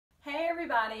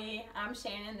everybody. I'm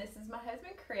Shannon. This is my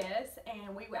husband, Chris,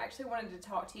 and we actually wanted to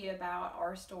talk to you about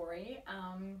our story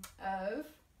of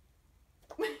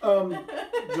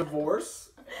divorce,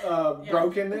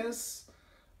 brokenness,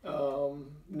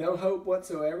 no hope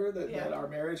whatsoever that our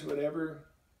marriage would ever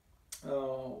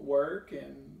work,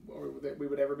 or that we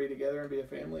would ever be together and be a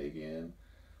family again.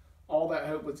 All that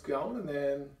hope was gone, and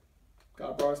then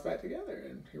God brought us back together,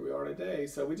 and here we are today.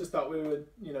 So we just thought we would,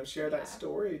 share that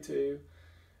story to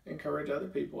encourage other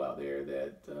people out there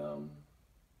that,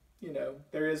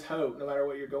 there is hope no matter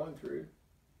what you're going through.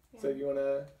 Yeah. So you want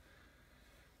to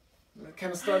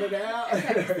kind of start it out?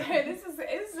 Okay, so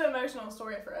this is an emotional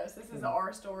story for us. This is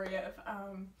our story of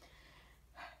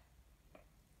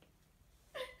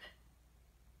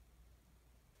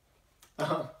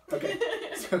okay.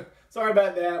 So, sorry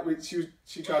about that.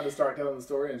 She tried to start telling the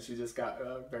story and she just got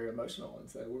very emotional, and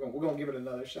so we're gonna give it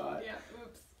another shot. Yeah.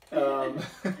 Oops.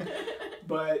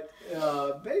 But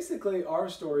basically, our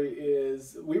story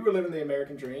is we were living the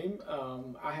American dream.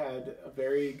 I had a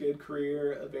very good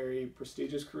career, a very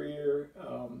prestigious career,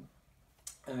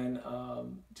 and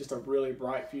just a really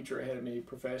bright future ahead of me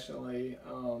professionally.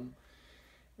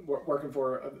 Working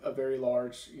for a very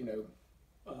large,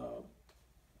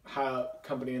 high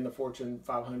company in the Fortune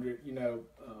 500.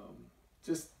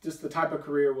 Just the type of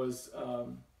career was.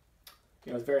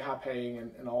 It's very high paying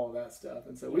and all of that stuff.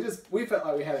 And so we felt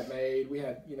like we had it made. We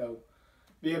had,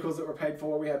 vehicles that were paid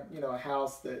for. We had, a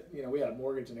house that, we had a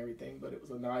mortgage and everything, but it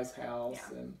was a nice house.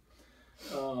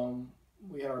 Yeah. And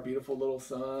we had our beautiful little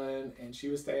son, and she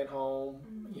was staying home,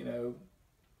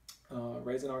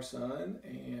 raising our son.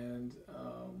 And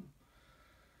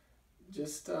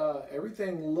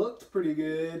everything looked pretty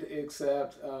good,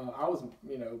 except I was,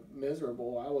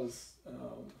 miserable.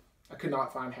 I could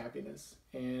not find happiness,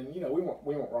 and we weren't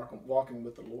walking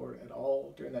with the Lord at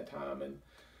all during that time, and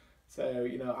so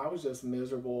I was just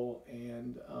miserable,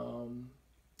 and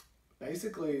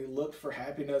basically looked for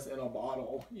happiness in a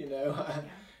bottle.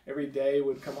 Every day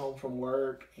would come home from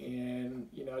work, and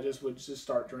I just would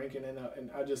start drinking, and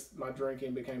my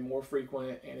drinking became more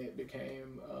frequent, and it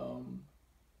became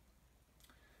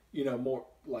more,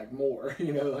 I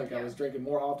was drinking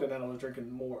more often, and I was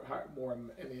drinking more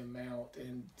in the amount,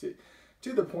 and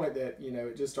to the point that,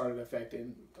 it just started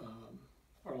affecting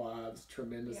our lives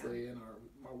tremendously, and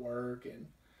our work. And,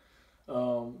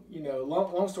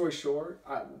 long story short,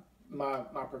 my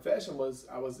profession was,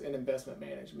 I was in investment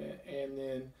management, and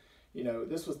then,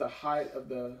 this was the height of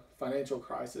the financial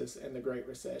crisis and the Great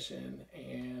Recession,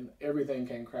 and everything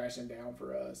came crashing down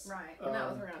for us. Right, and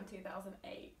that was around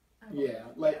 2008. Yeah,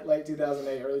 late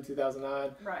 2008, early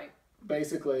 2009. Right.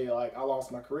 Basically, I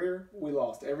lost my career. We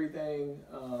lost everything.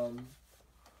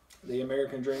 The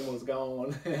American dream was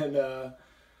gone, and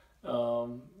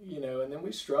and then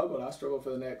we struggled. I struggled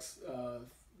for the next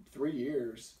 3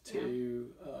 years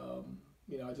to,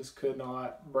 I just could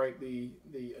not break the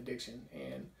addiction,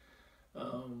 and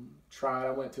tried.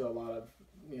 I went to a lot of,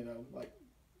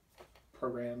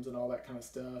 programs and all that kind of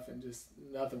stuff, and just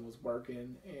nothing was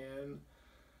working. And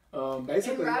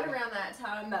basically, and right around that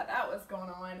time that was going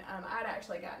on, I'd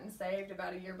actually gotten saved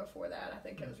about a year before that. I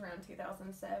think it was around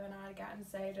 2007. I'd gotten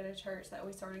saved at a church that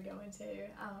we started going to.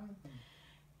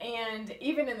 And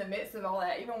even in the midst of all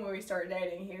that, even when we started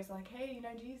dating, he was like, "Hey, you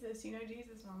know Jesus?" And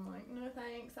I'm like, "No,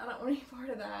 thanks. I don't want any part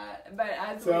of that." But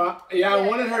I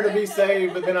wanted her to be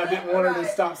saved, but then I didn't want her to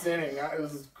stop sinning. It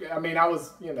was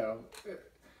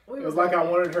like I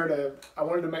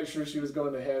wanted to make sure she was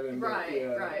going to heaven.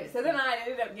 Right. So then I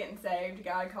ended up getting saved.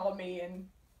 God called me, and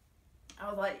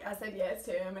I said yes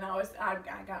to him, and I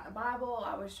got a Bible.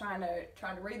 I was trying to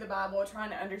read the Bible,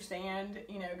 trying to understand,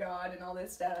 God and all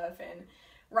this stuff. And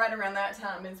right around that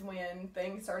time is when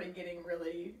things started getting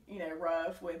really,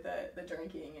 rough with the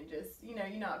drinking, and just, you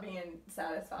not being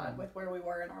satisfied with where we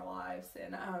were in our lives.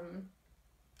 And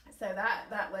so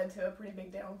that led to a pretty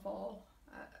big downfall.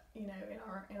 In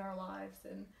our lives.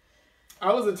 And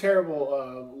I was a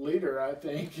terrible leader, I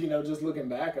think. Just looking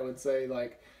back, I would say,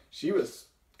 she was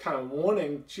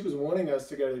wanting us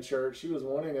to go to church. She was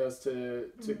wanting us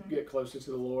to get closer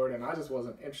to the Lord, and I just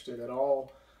wasn't interested at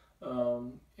all.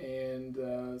 So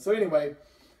anyway,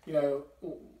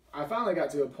 I finally got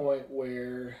to a point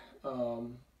where,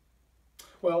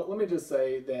 let me just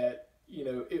say that,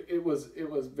 it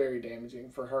was very damaging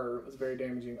for her. It was very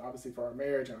damaging, obviously, for our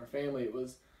marriage and our family. It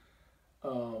was,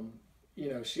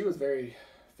 she was very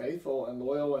faithful and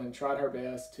loyal, and tried her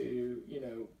best to,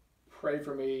 pray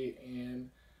for me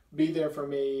and be there for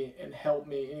me and help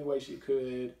me any way she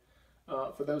could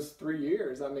for those 3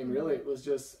 years. I mean, really, it was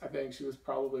just, I think she was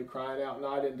probably crying out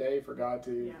night and day for God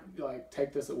to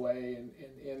take this away and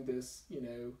end this,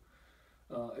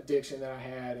 addiction that I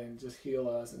had and just heal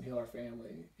us and heal our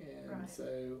family. And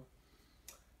so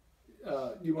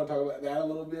you want to talk about that a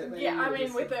little bit, maybe? Yeah, I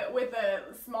mean, with a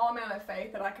small amount of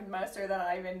faith that I could muster, that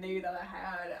I even knew that I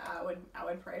had, I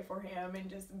would pray for him and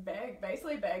just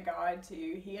basically beg God to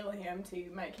heal him, to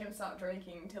make him stop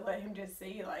drinking, to let him just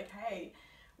see, like, hey,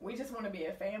 we just want to be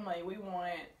a family. We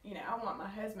want, I want my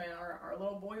husband. Our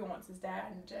little boy wants his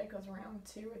dad, and Jake was around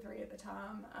 2 or 3 at the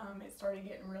time. It started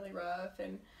getting really rough,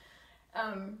 and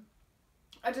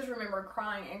I just remember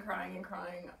crying and crying and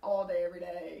crying all day, every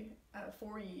day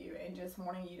for you, and just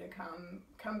wanting you to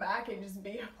come back and just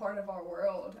be a part of our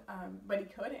world. But he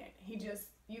couldn't.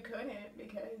 You couldn't,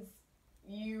 because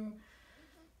you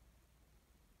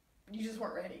just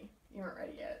weren't ready. You weren't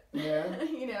ready yet. Yeah.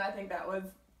 I think that was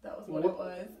what it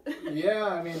was. Yeah,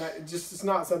 I mean, it's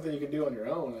not something you can do on your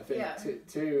own, I think,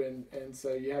 too. And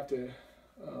so you have to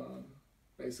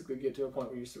basically get to a point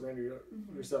where you surrender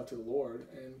yourself to the Lord.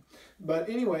 But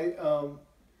anyway,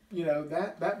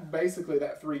 that basically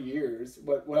that 3 years,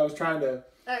 what I was trying to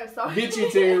get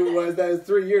you to was those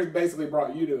 3 years basically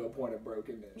brought you to a point of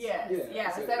brokenness. Yes.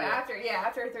 Yeah. So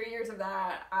after 3 years of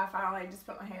that, I finally just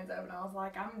put my hands up and I was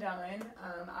like, I'm done.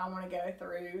 I want to go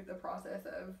through the process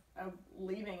of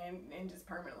leaving and just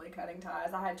permanently cutting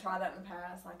ties. I had tried that in the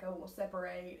past, like, we'll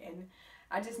separate, and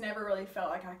I just never really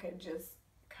felt like I could just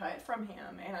cut from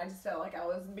him, and I just felt like I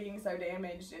was being so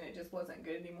damaged and it just wasn't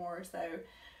good anymore. So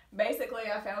basically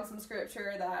I found some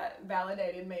scripture that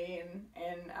validated me,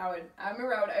 and I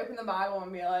remember I would open the Bible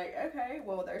and be like, okay,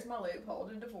 well, there's my loophole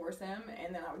to divorce him,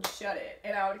 and then I would shut it,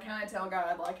 and I would kind of tell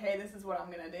God, like, hey, this is what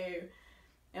I'm gonna do.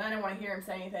 And I didn't want to hear him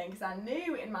say anything, because I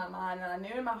knew in my mind and I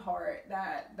knew in my heart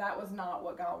that that was not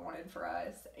what God wanted for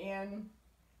us. And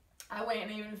I went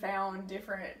and even found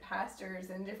different pastors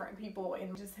and different people,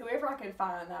 and just whoever I could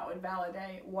find that would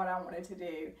validate what I wanted to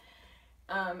do.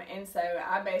 And so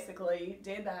I basically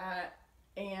did that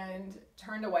and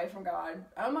turned away from God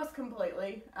almost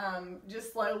completely,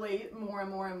 just slowly, more and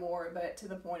more and more, but to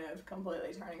the point of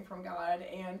completely turning from God.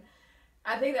 And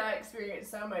I think that I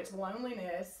experienced so much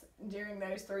loneliness during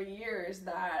those 3 years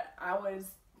that I was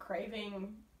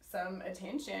craving some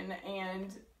attention,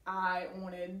 and I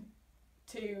wanted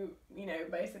to,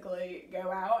 basically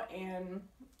go out and,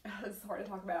 it's hard to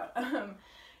talk about,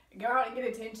 go out and get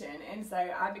attention. And so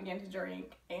I began to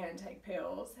drink and take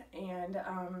pills and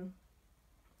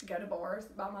go to bars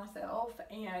by myself,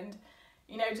 and,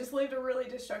 just lived a really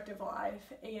destructive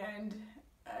life, and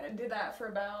did that for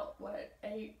about,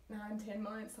 8, 9, 10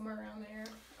 months, somewhere around there.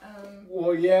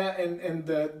 Well, yeah, and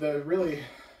the really...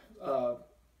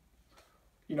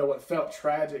 what felt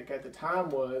tragic at the time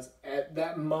was, at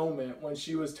that moment when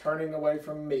she was turning away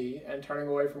from me and turning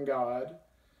away from God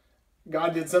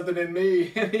did something in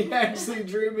me, and he actually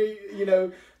drew me,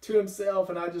 to himself.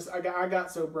 And I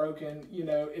got so broken,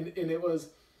 and it was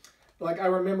like, I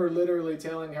remember literally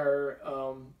telling her,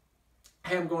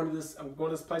 hey, I'm going to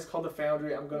this place called the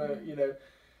Foundry. I'm going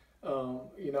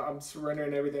to, I'm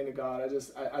surrendering everything to God.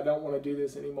 I don't want to do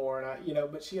this anymore.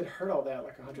 And but she had heard all that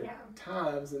like 100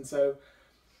 times. And so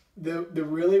the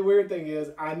really weird thing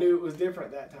is, I knew it was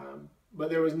different that time, but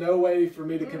there was no way for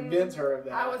me to convince her of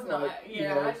that. I was not.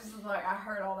 I just was like, I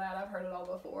heard all that. I've heard it all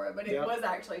before, but it was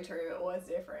actually true. It was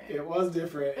different. It was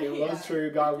different. It was true.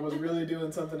 God was really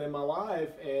doing something in my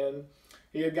life, and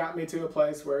he had got me to a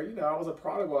place where, I was a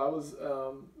prodigal. I was,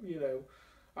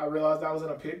 I realized I was in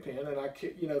a pig pen,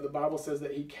 and the Bible says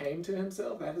that he came to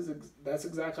himself. That's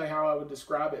exactly how I would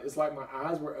describe it. It's like my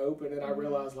eyes were open, and I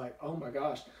realized, like, oh my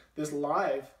gosh, this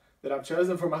life that I've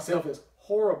chosen for myself is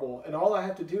horrible, and all I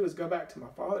have to do is go back to my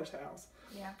Father's house.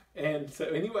 Yeah. And so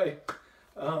anyway,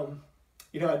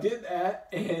 I did that,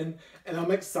 and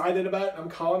I'm excited about it. I'm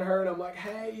calling her, and I'm like,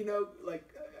 hey,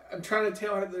 I'm trying to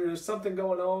tell her there's something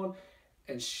going on,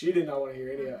 and she did not want to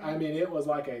hear any of it. I mean, it was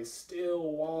like a still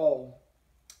wall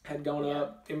had gone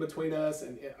up in between us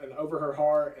and over her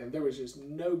heart, and there was just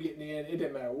no getting in. It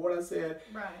didn't matter what I said.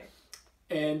 Right.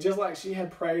 And just like she had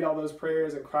prayed all those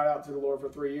prayers and cried out to the Lord for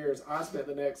 3 years, I spent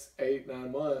the next 8, 9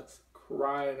 months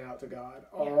crying out to God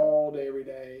all day, every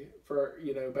day, for,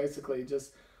 basically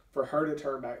just for her to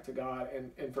turn back to God,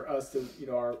 and for us to,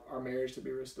 our marriage to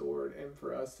be restored, and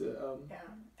for us to...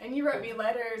 And you wrote me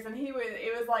letters, and you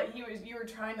were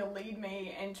trying to lead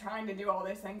me and trying to do all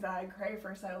these things I had craved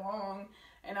for so long.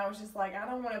 And I was just like, I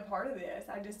don't want a part of this.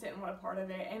 I just didn't want a part of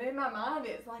it. And in my mind,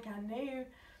 it's like I knew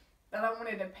that I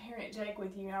wanted to parent Jake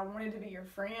with you, and I wanted to be your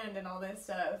friend and all this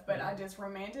stuff. But I just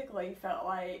romantically felt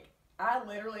like, I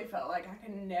literally felt like I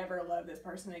could never love this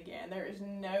person again. There is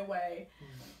no way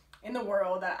in the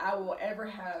world that I will ever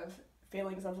have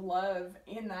feelings of love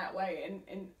in that way,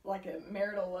 and like a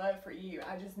marital love for you.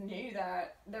 I just knew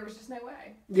that there was just no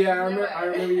way. Yeah, I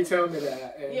remember you telling me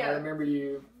that, and yeah. I remember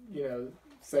you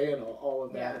saying all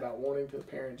of that about wanting to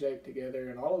parent Jake together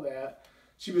and all of that.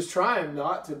 She was trying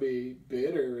not to be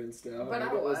bitter and stuff.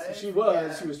 But she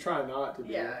was trying not to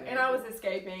be. Yeah, and I was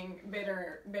escaping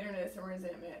bitterness and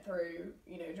resentment through,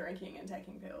 drinking and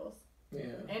taking pills.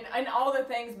 Yeah. And all the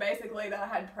things basically that I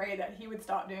had prayed that he would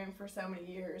stop doing for so many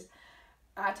years,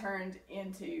 I turned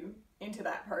into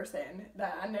that person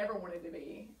that I never wanted to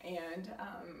be, and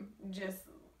just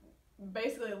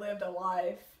basically lived a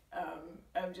life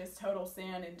of just total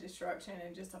sin and destruction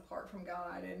and just apart from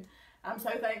God. And I'm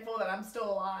so thankful that I'm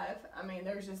still alive. I mean,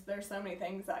 there's so many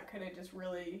things that could have just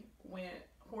really went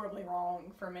horribly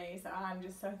wrong for me. So I'm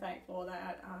just so thankful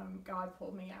that God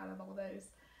pulled me out of all those.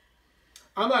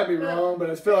 I might be wrong, but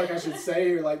I feel like I should say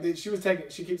here, like, she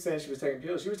keeps saying she was taking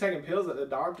pills. She was taking pills that the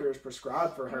doctors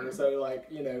prescribed for her. Mm-hmm. So, like,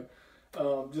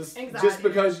 just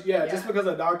because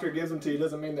a doctor gives them to you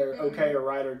doesn't mean they're okay or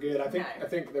right or good. I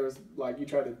think there was, like,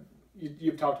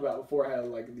 you've talked about before how,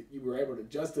 like, you were able to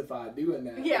justify doing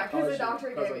that. Yeah, because the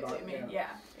doctor gave it to me. Yeah.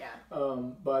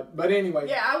 But anyway.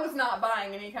 Yeah, I was not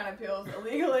buying any kind of pills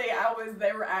illegally.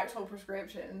 They were actual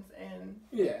prescriptions, and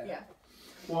yeah.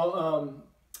 Well,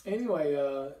 anyway,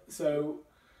 so,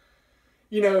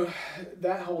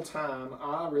 that whole time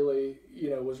I really,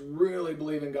 was really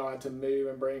believing God to move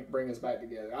and bring us back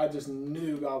together. I just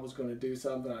knew God was going to do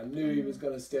something. I knew He was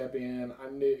going to step in.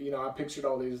 I knew, I pictured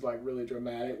all these, like, really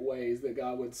dramatic ways that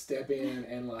God would step in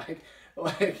and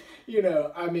I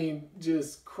mean,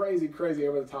 just crazy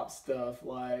over the top stuff,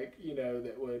 like,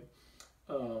 that would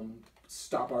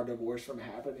stop our divorce from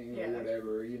happening or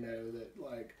whatever, that,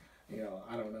 like,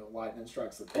 I don't know, lightning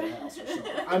strikes the courthouse or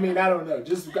something. I mean, I don't know. I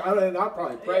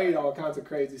probably prayed all kinds of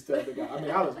crazy stuff to God. I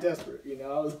mean, I was desperate,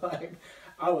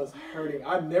 I was hurting.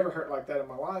 I've never hurt like that in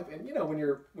my life. And, when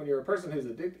you're a person who's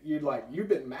addicted, you've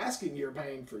been masking your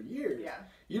pain for years. Yeah.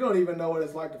 You don't even know what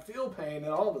it's like to feel pain,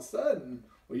 and all of a sudden,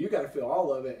 you got to feel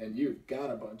all of it, and you've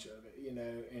got a bunch of it,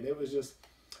 and it was just,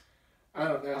 I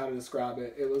don't know how to describe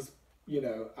it. It was,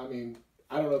 I mean,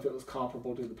 I don't know if it was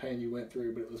comparable to the pain you went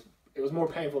through, but it was more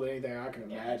painful than anything I can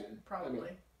imagine. Probably.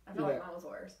 I feel like mine was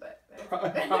worse, but it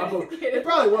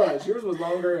probably was. Yours was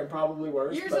longer and probably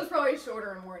worse. Yours was probably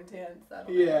shorter and more intense. I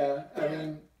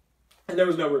mean, and there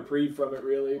was no reprieve from it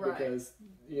really, because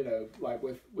like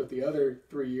with the other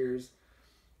 3 years,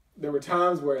 there were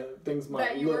times where things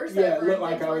might look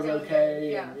like I was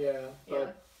okay.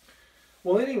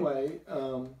 Well, anyway,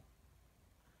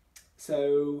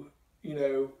 so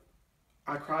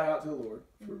I cried out to the Lord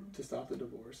to stop the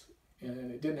divorce.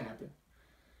 And it didn't happen.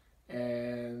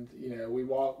 And, we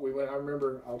went, I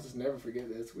remember, I'll just never forget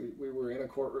this. We were in a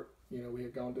court, we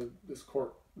had gone to this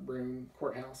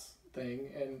courthouse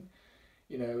thing. And,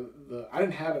 I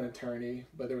didn't have an attorney,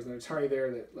 but there was an attorney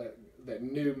there that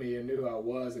knew me and knew who I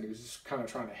was. And he was just kind of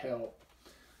trying to help.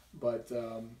 But,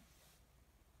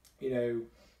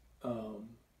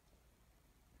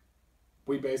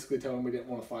 we basically told him we didn't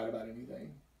want to fight about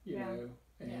anything,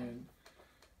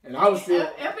 And I was still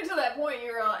up until that point.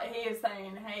 He is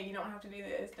saying, "Hey, you don't have to do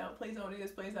this. Please don't do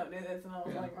this. Please don't do this." And I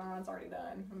was like, "Mine's already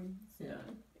done.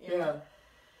 Done." Yeah.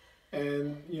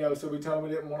 And so we told him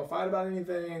we didn't want to fight about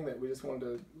anything. That we just wanted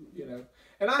to,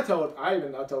 And I told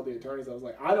the attorneys, I was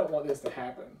like, I don't want this to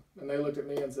happen. And they looked at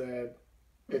me and said,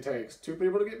 "It takes 2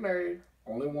 people to get married,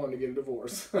 only 1 to get a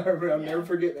divorce." I'll never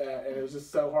forget that. And it was just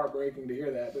so heartbreaking to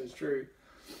hear that, but it's true.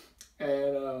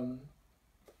 And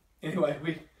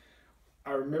anyway,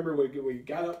 I remember we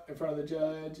got up in front of the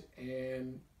judge,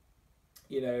 and,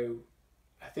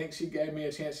 I think she gave me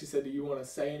a chance. She said, "Do you want to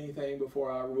say anything before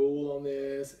I rule on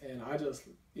this?" And I just,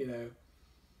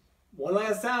 one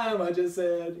last time, I just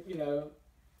said,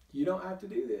 "You don't have to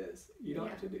do this. You don't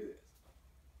have to do this.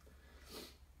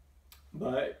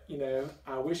 But,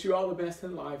 I wish you all the best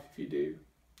in life if you do."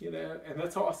 And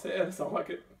that's all I said. That's all I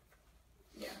could,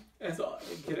 that's all I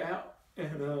could get out.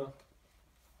 And,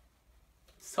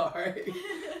 sorry.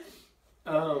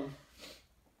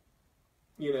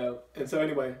 And so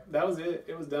anyway, that was it.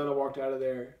 It was done. I walked out of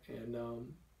there, and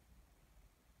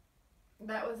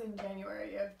that was in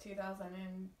January of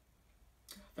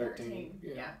 2013.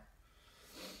 Yeah.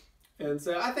 And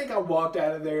so I think I walked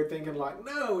out of there thinking like,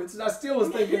 no, I still was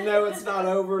thinking, no, it's not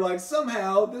over. Like,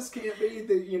 somehow this can't be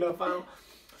the, final.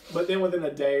 But then within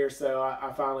a day or so,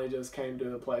 I finally just came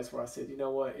to a place where I said, you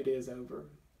know what, it is over.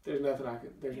 There's nothing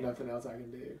else I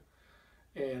can do.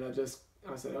 And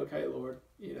I said, okay, Lord,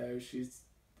 she's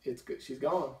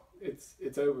gone.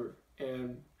 It's over.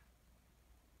 And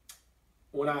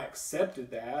when I accepted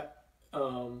that,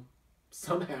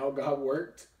 somehow God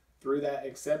worked through that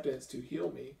acceptance to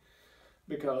heal me,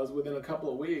 because within a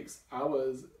couple of weeks I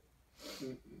was,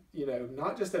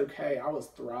 not just okay, I was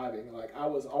thriving. Like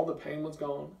all the pain was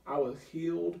gone. I was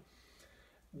healed.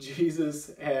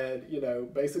 Jesus had,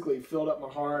 basically filled up my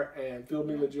heart and filled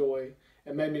me with joy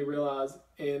and made me realize,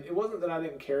 and it wasn't that I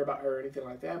didn't care about her or anything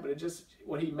like that, but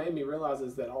what he made me realize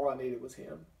is that all I needed was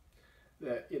him.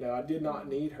 That, I did not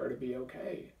need her to be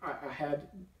okay. I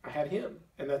had him,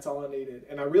 and that's all I needed.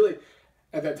 And I really,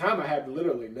 at that time, I had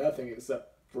literally nothing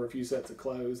except for a few sets of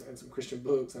clothes and some Christian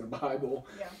books and a Bible.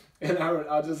 Yeah. And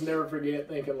I'll just never forget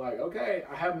thinking like, okay,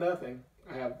 I have nothing.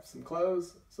 I have some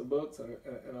clothes, some books, and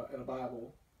a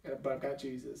Bible. But I've got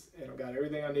Jesus, and I've got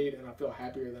everything I need, and I feel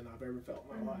happier than I've ever felt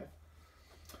in my life.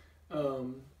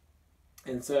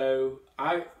 And so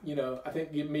I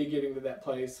think me getting to that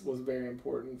place was very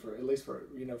important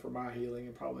for my healing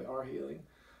and probably our healing.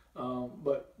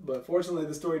 But fortunately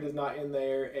the story does not end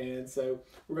there, and so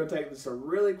we're going to take this a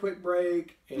really quick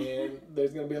break, and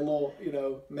there's going to be a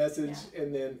little message,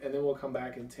 and then we'll come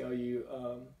back and tell you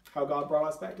how God brought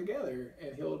us back together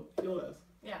and healed us.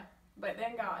 Yeah, but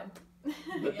then God.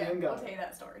 But then God. We'll tell you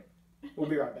that story. We'll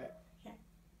be right back. Okay.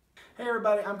 Hey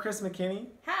everybody, I'm Chris McKinney.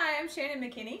 Hi, I'm Shannon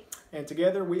McKinney. And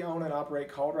together we own and operate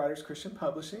Called Writers Christian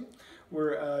Publishing.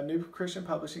 We're a new Christian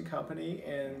publishing company,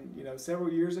 and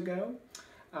several years ago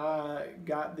I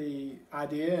got the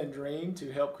idea and dream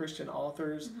to help Christian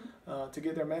authors to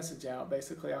get their message out.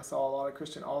 Basically, I saw a lot of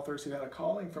Christian authors who had a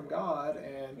calling from God,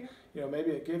 and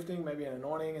maybe a gifting, maybe an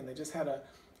anointing, and they just had a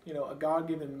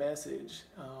God-given message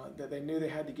that they knew they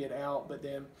had to get out, but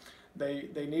then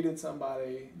they needed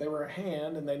somebody. They were a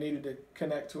hand, and they needed to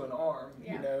connect to an arm,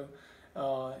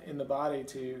 in the body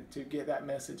to get that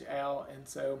message out. And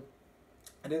so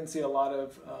I didn't see a lot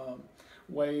of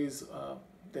ways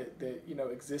that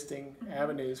existing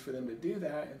avenues for them to do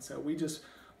that. And so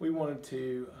we wanted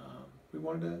to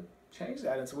change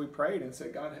that. And so we prayed and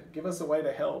said, God, give us a way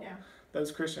to help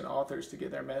those Christian authors to get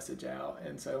their message out.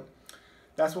 And so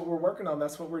that's what we're working on.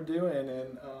 That's what we're doing.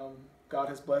 And God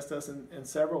has blessed us in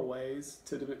several ways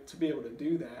to be able to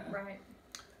do that. Right.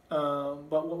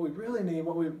 But what we really need,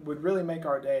 what would really make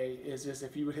our day, is just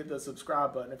if you would hit the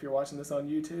subscribe button. If you're watching this on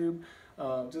YouTube,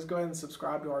 just go ahead and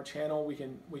subscribe to our channel. We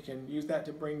can use that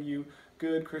to bring you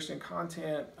good Christian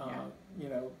content,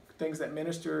 things that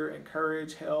minister,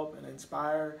 encourage, help, and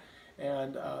inspire.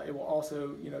 And it will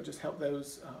also, just help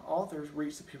those authors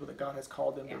reach the people that God has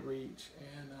called them to reach.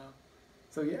 And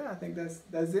so I think that's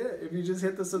it. If you just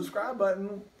hit the subscribe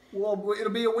button, well,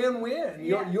 it'll be a win-win.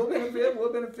 You'll benefit,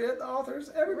 we'll benefit, the authors,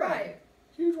 everybody. Right.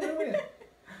 Huge win-win.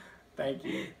 Thank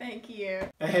you. Thank you.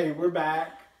 Hey, we're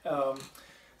back.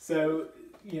 So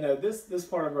this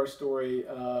part of our story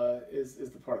is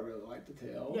the part I really like to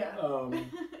tell. Yeah.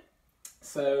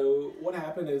 So what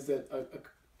happened is that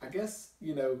I guess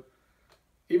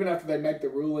even after they make the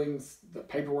rulings, the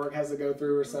paperwork has to go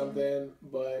through or something.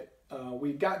 But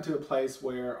we got to a place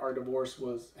where our divorce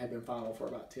had been final for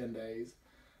about 10 days.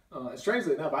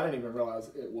 Strangely enough, I didn't even realize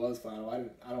it was final.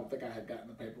 I don't think I had gotten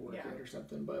the paperwork yet or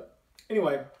something. But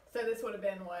anyway. So this would have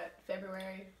been what,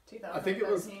 February 2013? I think it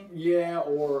was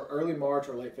or early March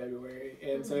or late February.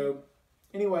 And so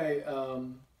anyway,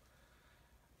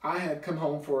 I had come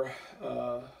home for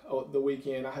the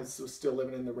weekend. I was still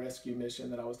living in the rescue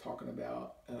mission that I was talking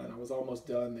about, and I was almost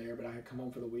done there, but I had come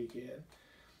home for the weekend.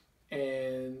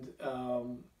 And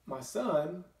my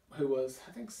son, who was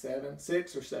I think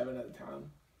 6 or 7 at the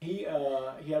time, he had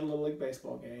a little league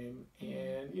baseball game,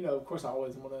 and of course I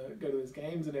always want to go to his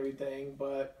games and everything,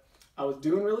 but I was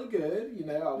doing really good.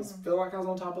 I was feeling like I was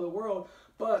on top of the world.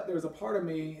 But there's a part of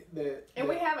me that... And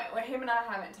him and I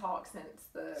haven't talked since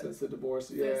the divorce,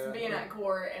 Since being at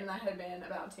court, and that had been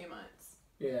about 2 months.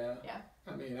 Yeah. Yeah.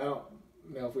 I mean, I don't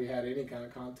know if we had any kind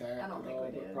of contact I don't think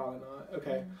we did. Probably not.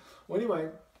 Okay. Well, anyway,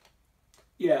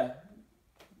 yeah,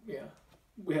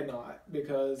 we had not,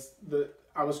 because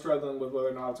I was struggling with whether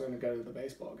or not I was going to go to the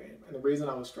baseball game. And the reason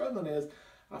I was struggling is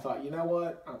I thought, you know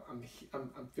what, I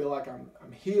feel like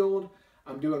I'm healed.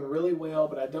 I'm doing really well,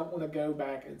 but I don't want to go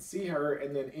back and see her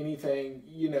and then anything,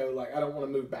 I don't want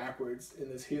to move backwards in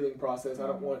this healing process. I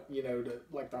don't want,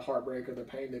 the heartbreak or the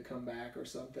pain to come back or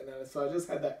something. And so I just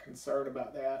had that concern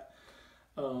about that.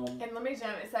 And let me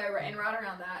jump. So, and right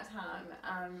around that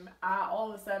time, I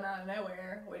all of a sudden out of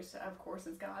nowhere, which of course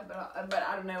is God, but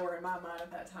out of nowhere in my mind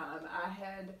at that time, I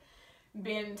had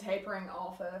been tapering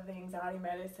off of the anxiety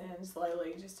medicine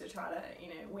slowly just to try to,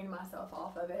 wean myself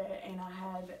off of it. And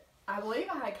I believe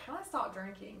I had kind of stopped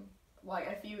drinking like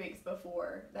a few weeks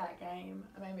before that game,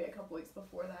 maybe a couple weeks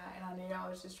before that, and I knew I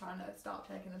was just trying to stop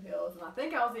taking the pills, and I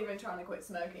think I was even trying to quit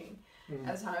smoking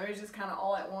at the time. It was just kind of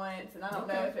all at once, and I don't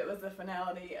know if it was the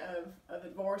finality of the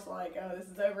divorce, like, oh, this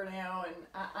is over now, and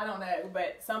I don't know,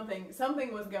 but something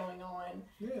was going on.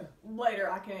 Yeah.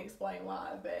 Later I can explain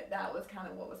why, but that was kind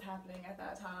of what was happening at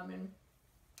that time. And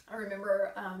I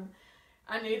remember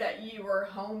I knew that you were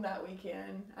home that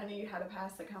weekend. I knew you had a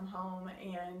pass to come home,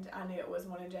 and I knew it was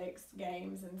one of Jake's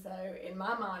games. And so in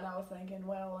my mind, I was thinking,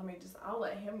 well, I'll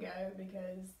let him go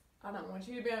because I don't want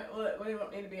you to we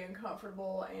don't need to be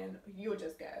uncomfortable, and you'll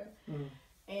just go. Mm-hmm.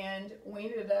 And we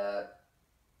ended up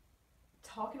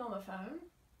talking on the phone.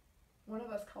 One of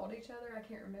us called each other. I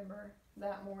can't remember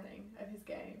that morning of his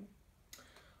game.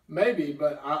 Maybe,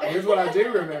 but here's what I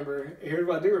do remember.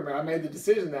 I made the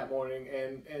decision that morning,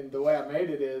 and the way I made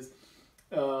it is,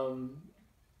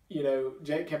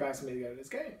 Jake kept asking me to go to this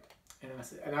game, and I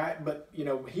said, but he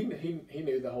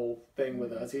knew the whole thing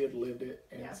with us. He had lived it,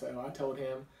 and so I told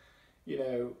him,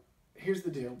 here's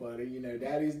the deal, buddy.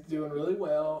 Daddy's doing really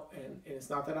well, and it's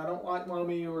not that I don't like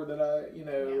mommy or that I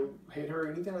hate her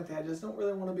or anything like that. I just don't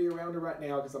really want to be around her right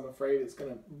now because I'm afraid it's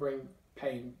going to bring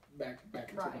pain back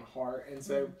into my heart. And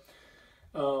so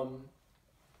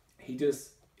he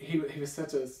was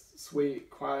such a sweet,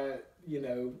 quiet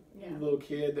little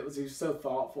kid he was so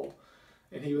thoughtful,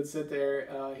 and he would sit there.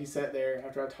 He sat there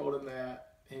after I told him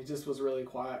that, and he just was really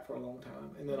quiet for a long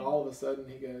time, and then all of a sudden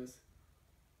he goes,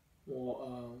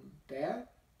 well, Dad?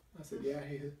 I said, yeah.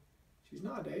 He said, she's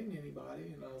not dating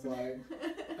anybody. And I was like,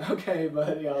 okay,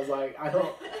 buddy. I was like, I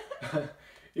don't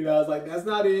I was like, that's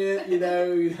not it, and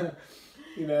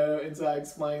so I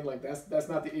explained, like, that's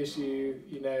not the issue,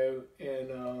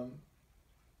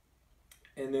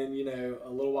 and then, a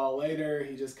little while later,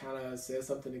 he just kind of says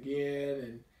something again,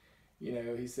 and,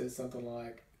 he says something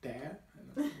like, Dad?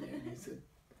 And I said,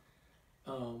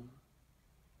 yeah. And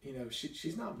he said,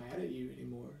 she's not mad at you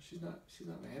anymore. She's not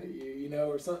mad at you,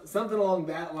 or something along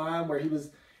that line, where he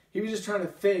was just trying to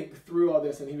think through all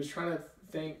this, and he was trying to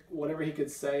think whatever he could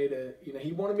say to,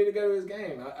 he wanted me to go to his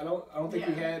game. I don't think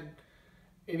he had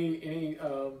any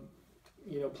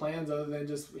plans other than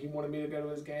just he wanted me to go to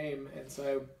his game. And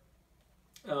so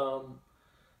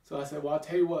I said, well, I'll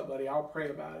tell you what, buddy, I'll pray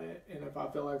about it, and if I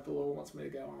feel like the Lord wants me to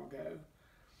go, I'll go.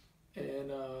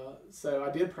 And so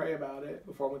I did pray about it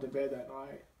before I went to bed that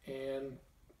night, and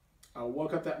I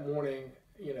woke up that morning,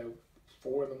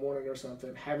 4 a.m. or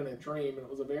something, having a dream, and it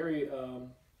was a very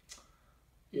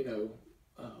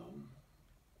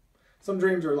some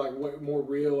dreams are like more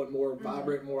real and more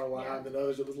vibrant, more alive than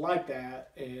others. It was like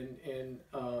that, and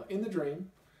in the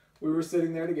dream, we were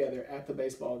sitting there together at the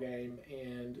baseball game,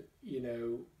 and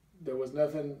there was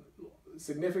nothing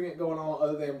significant going on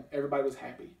other than everybody was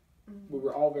happy. Mm-hmm. We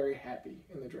were all very happy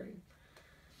in the dream,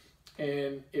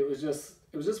 and it was just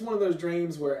one of those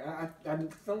dreams where I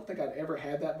don't think I'd ever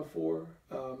had that before.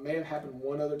 May have happened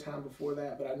one other time before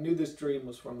that, but I knew this dream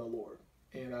was from the Lord.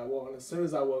 And as soon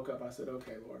as I woke up, I said,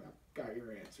 okay, Lord, I've got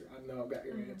your answer. I know I've got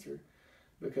your answer.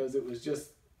 Because it was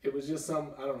just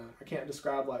some, I don't know, I can't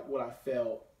describe like what I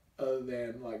felt other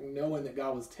than like knowing that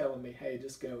God was telling me, hey,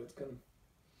 just go. It's going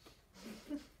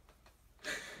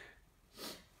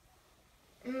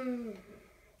to...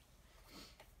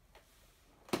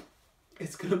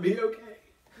 It's going to be okay.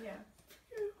 Yeah.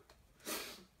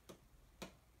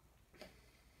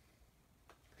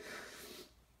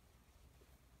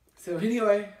 So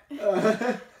anyway,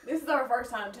 this is our first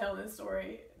time telling this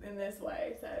story in this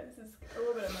way, so this is a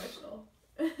little bit emotional.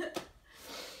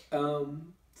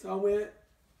 So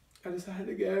I decided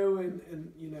to go, and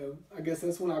I guess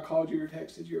that's when I called you or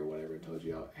texted you or whatever and told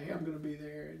you, hey, I'm going to be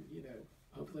there, and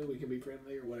hopefully we can be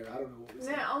friendly or whatever. I don't know what we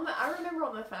said. I remember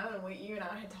on the phone, you and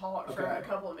I had talked for a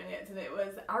couple of minutes, and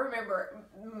I remember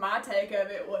my take of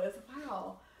it was,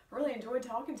 wow, I really enjoyed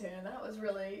talking to him. That was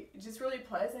really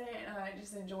pleasant, and I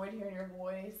just enjoyed hearing your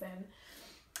voice, and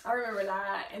I remember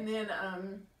that. And then,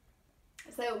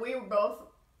 so we were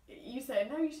both, you said,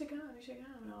 no, you should come,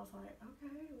 and I was like,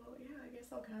 okay, well, yeah, I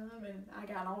guess I'll come, and I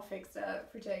got all fixed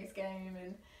up for Jake's game,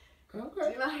 and do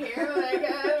my hair and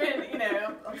makeup, and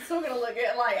I'm still gonna look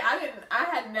good. Like I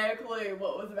had no clue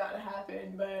what was about to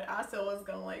happen, but I still was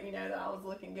gonna let you know that I was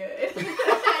looking good. But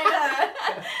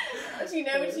what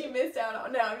you missed out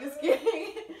on. No, I'm just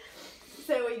kidding.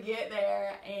 So we get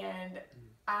there, and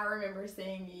I remember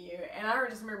seeing you, and I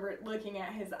just remember looking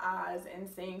at his eyes and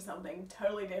seeing something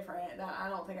totally different that I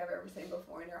don't think I've ever seen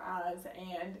before in your eyes,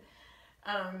 and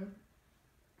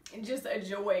just a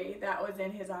joy that was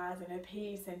in his eyes, and a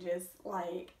peace, and just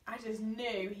like, I just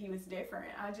knew he was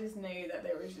different. I just knew that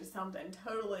there was just something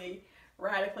totally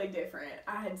radically different.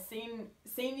 I had seen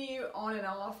you on and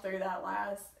off through that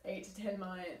last 8 to 10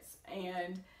 months,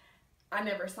 and I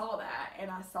never saw that,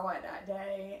 and I saw it that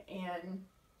day. And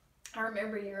I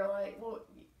remember you were like, well,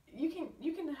 you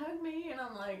can hug me, and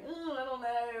I'm like, oh, I don't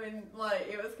know, and like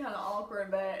it was kind of awkward,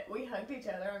 but we hugged each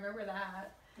other. I remember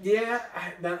that. Yeah,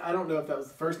 I don't know if that was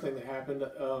the first thing that happened.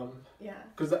 Yeah.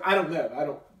 Because I don't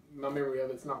know. My memory of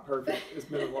it's not perfect. It's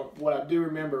been a long, what I do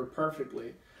remember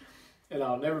perfectly, and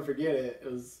I'll never forget it.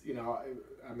 It was, you know,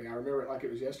 I remember it like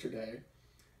it was yesterday.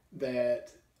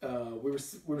 That we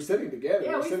were sitting together.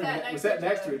 Yeah, we sat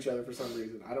next to each other for some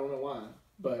reason. I don't know why,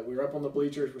 but we were up on the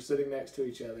bleachers. We're sitting next to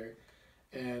each other,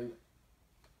 and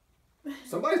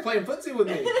somebody's playing footsie with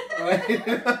me.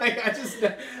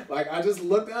 I just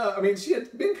looked up. I mean, she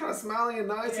had been kind of smiling and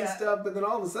nice and stuff, but then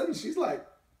all of a sudden she's like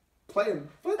playing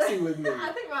footsie with me.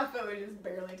 I think my foot was just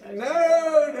barely touching.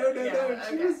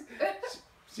 No.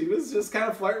 She was just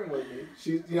kind of flirting with me.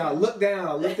 She, you know, I looked down,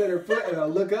 I looked at her foot, and I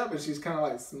look up, and she's kind of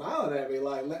like smiling at me,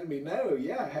 like letting me know,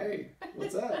 yeah, hey,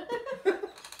 what's up?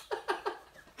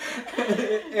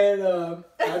 And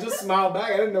I just smiled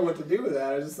back. I didn't know what to do with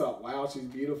that. I just thought, wow, she's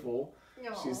beautiful.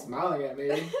 Aww. She's smiling at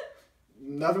me.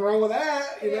 Nothing wrong with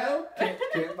that, you know?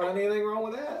 Can't find anything wrong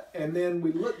with that. And then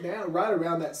we looked down, right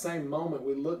around that same moment,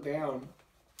 we looked down,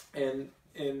 and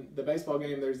in the baseball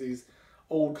game, there's these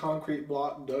old concrete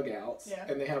block dugouts,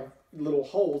 and they have little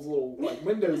holes, little like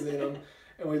windows in them.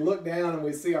 And we look down and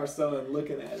we see our son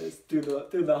looking at us through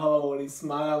the hole, and he's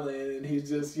smiling, and he's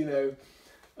just, you know,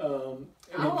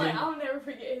 I'll never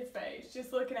forget his face,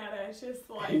 just looking at us, just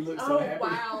like, he looks so happy.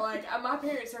 Wow, like my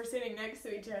parents are sitting next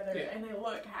to each other, and they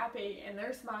look happy, and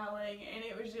they're smiling, and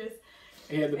it was just,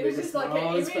 he had the biggest smile like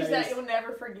on his an image face. that you'll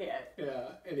never forget. Yeah,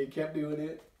 and he kept doing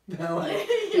it. Like,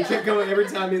 he kept coming every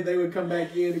time they would come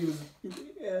back in. He was,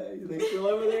 they still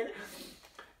over there?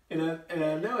 And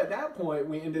I know at that point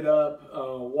we ended up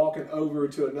walking over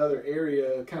to another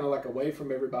area, kind of like away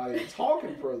from everybody, and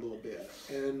talking for a little bit.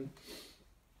 And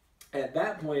at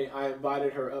that point, I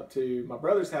invited her up to my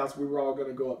brother's house. We were all going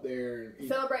to go up there and eat.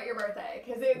 Celebrate your birthday.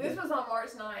 Because this was on March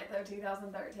 9th of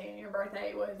 2013. Your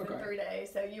birthday was in 3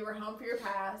 days. So you were home for your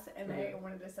pass, and they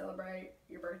wanted to celebrate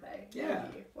your birthday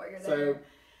with you while you're there.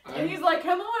 And he's like,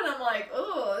 come on. I'm like,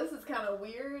 oh, this is kind of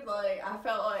weird. Like, I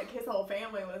felt like his whole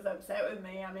family was upset with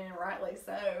me. I mean, rightly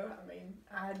so. I mean,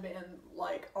 I had been,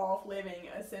 like, off living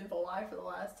a sinful life for the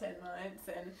last 10 months.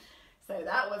 And so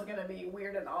that was going to be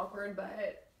weird and awkward.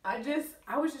 But I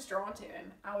was just drawn to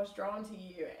him. I was drawn to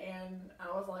you. And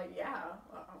I was like, yeah,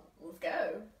 let's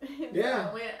go.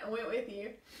 Yeah. So I went with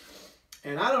you.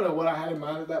 And I don't know what I had in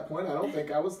mind at that point. I don't think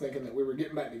I was thinking that we were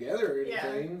getting back together or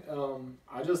anything. Yeah.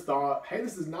 I just thought, hey,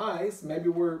 this is nice. Maybe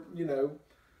we're, you know,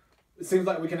 it seems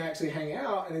like we can actually hang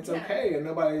out and it's okay. And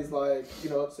nobody's like, you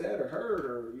know, upset or hurt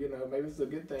or, you know, maybe it's a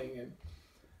good thing.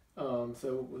 And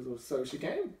so she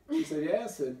came. She said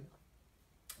yes. And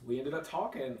we ended up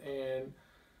talking. And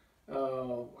I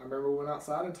remember we went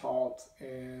outside and talked.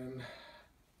 And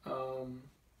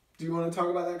do you want to talk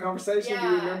about that conversation? Yeah, do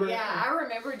you remember? Yeah, I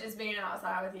remember just being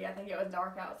outside with you. I think it was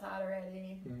dark outside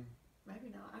already. Maybe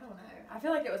not. I don't know. I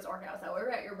feel like it was dark outside. We were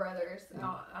at your brother's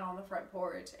out on the front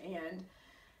porch, and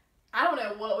I don't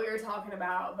know what we were talking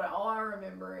about, but all I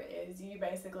remember is you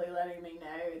basically letting me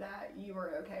know that you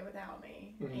were okay without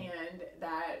me, and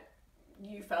that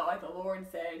you felt like the Lord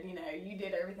said, you know, you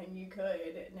did everything you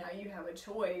could. Now you have a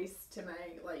choice to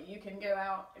make. Like, you can go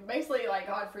out and basically, like,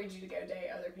 God freed you to go date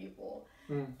other people.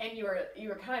 And you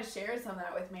were kind of sharing some of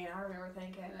that with me, and I remember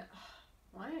thinking,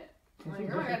 what? Like,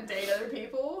 you're not gonna date other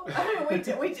people? I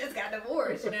mean, we just got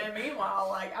divorced, you know. Meanwhile,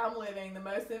 like, I'm living the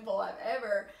most sinful life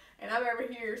ever, and I'm over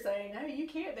here saying, no, you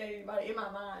can't date anybody in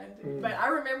my mind. But I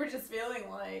remember just feeling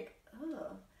like,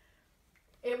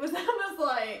 it was almost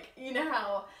like, you know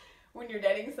how when you're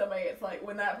dating somebody, it's like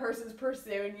when that person's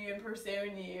pursuing you,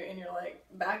 and you're like,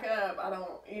 back up, I don't,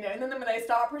 you know, and then when they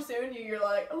stop pursuing you, you're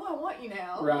like, oh, I want you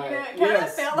now. Right. You know, it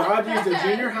yes. God used a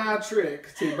junior high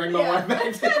trick to bring my wife back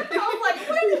to me. I was like,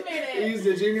 wait a minute. He used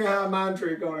a junior high mind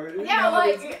trick on her. Yeah,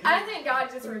 like, I think God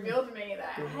just revealed to me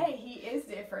that, hey, he is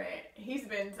different. He's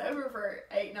been sober for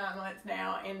 8-9 months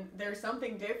now, and there's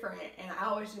something different, and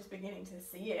I was just beginning to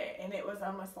see it, and it was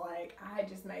almost like I had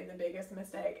just made the biggest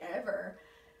mistake ever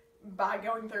by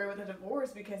going through with a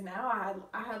divorce, because now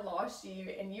I had lost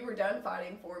you and you were done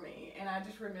fighting for me. And I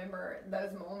just remember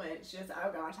those moments, just,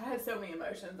 oh gosh, I had so many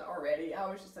emotions already. I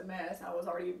was just a mess. I was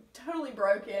already totally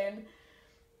broken,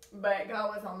 but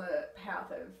God was on the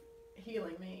path of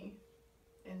healing me.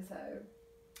 And so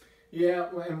yeah,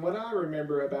 and what I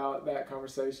remember about that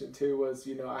conversation too was,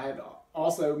 you know,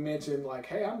 also mentioned like,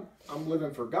 hey, I'm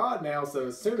living for God now, so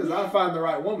as soon as I find the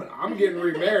right woman, I'm getting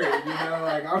remarried.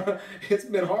 It's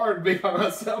been hard being by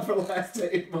myself for the last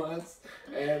 8 months,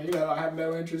 and I have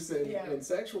no interest in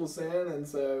sexual sin, and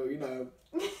so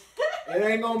it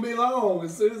ain't gonna be long.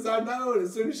 As soon as I know, and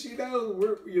as soon as she knows,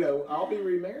 I'll be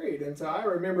remarried. And so I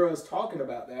remember us talking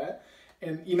about that,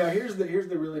 and here's the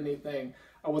really neat thing.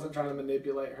 I wasn't trying to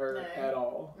manipulate her at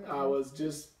all. Mm-hmm. I was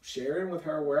just sharing with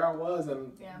her where I was,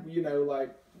 and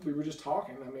like we were just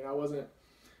talking. I mean, I wasn't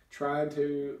trying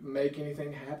to make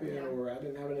anything happen, or I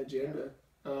didn't have an agenda.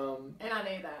 And I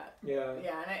knew that. Yeah.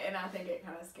 Yeah, and I think it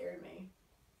kind of scared me.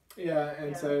 Yeah,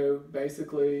 and so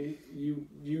basically,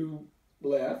 you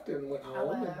left and went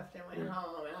home. I left and went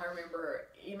home, and I remember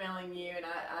emailing you, and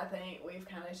I think we've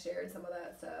kind of shared some of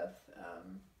that stuff.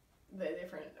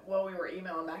 We were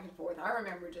emailing back and forth. I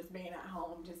remember just being at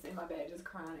home, just in my bed, just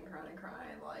crying and crying and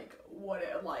crying. Like, what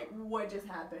just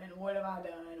happened? What have I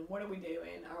done? What are we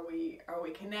doing? Are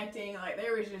we connecting? Like,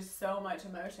 there was just so much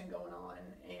emotion going on.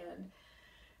 And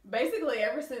basically,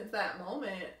 ever since that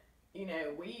moment,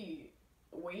 we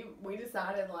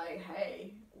decided, like,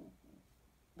 hey,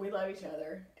 we love each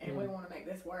other, and we want to make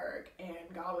this work, and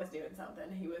God was doing something.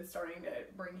 He was starting to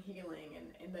bring healing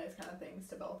and those kind of things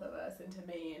to both of us and to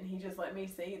me, and he just let me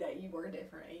see that you were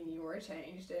different and you were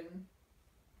changed, and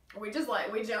we jumped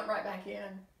right back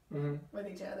in with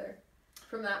each other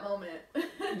from that moment.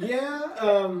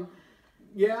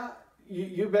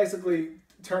 You basically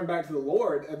turned back to the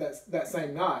Lord at that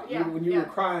same night. When you were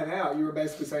crying out, you were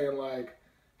basically saying, like,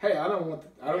 hey, I don't want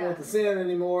the sin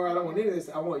anymore. I don't want any of this.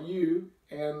 I want you.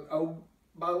 And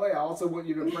by the way, I also want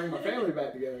you to bring my family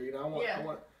back together.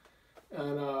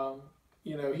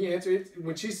 He answered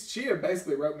when she had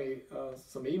basically wrote me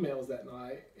some emails that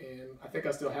night, and I think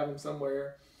I still have them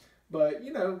somewhere. But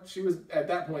she was at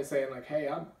that point saying, like, hey,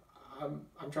 I'm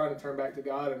trying to turn back to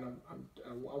God, and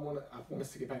I want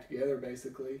us to get back together,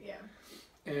 basically. Yeah.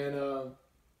 And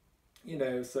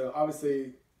so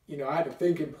obviously, I had to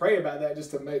think and pray about that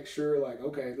just to make sure, like,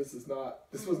 okay, this was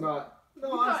not. No,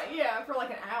 for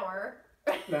like an hour.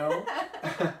 No.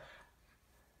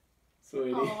 Sweetie,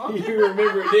 you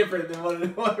remember it different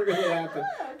than what really happened.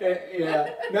 Okay.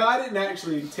 Yeah. No, I didn't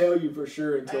actually tell you for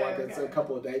sure until a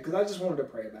couple of days, because I just wanted to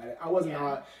pray about it.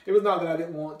 It was not that I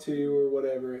didn't want to or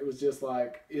whatever. It was just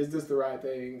like, is this the right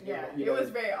thing? Yeah. It was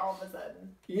very all of a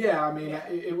sudden. Yeah. I mean,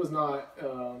 it was not.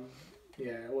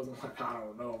 It wasn't like, I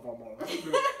don't know if I'm on it.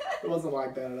 It wasn't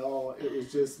like that at all. It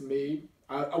was just me.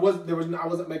 I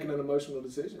wasn't making an emotional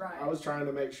decision. Right. I was trying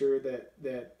to make sure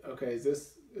that okay, is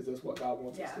this what God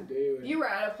wants us to do? And you were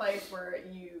at a place where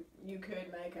you could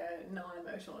make a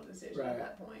non-emotional decision at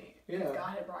that point. Yeah. God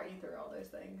had brought you through all those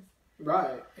things.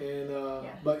 Right. And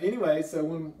but anyway, so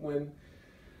when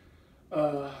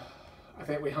I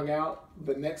think we hung out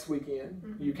the next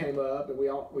weekend, you came up and we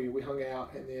hung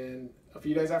out, and then a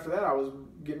few days after that I was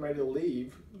getting ready to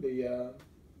leave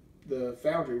the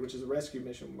Foundry, which is a rescue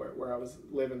mission where I was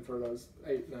living for those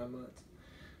 8-9 months.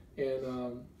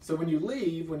 And so when you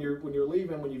leave, when you're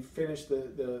leaving, when you finish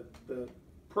the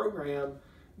program,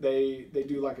 they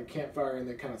do like a campfire, and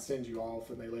they kind of send you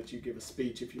off, and they let you give a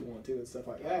speech if you want to and stuff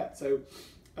like that. So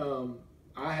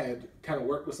I had kind of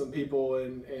worked with some people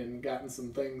and gotten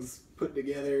some things put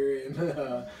together,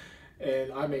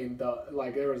 and I mean,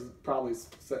 there was probably,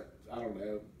 I don't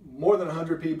know, more than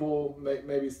 100 people,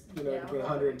 maybe between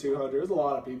 100 and 200. There's a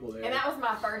lot of people there. And that was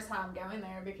my first time going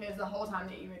there, because the whole time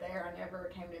that you were there, I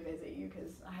never came to visit you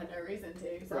because I had no reason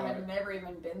to. So I had never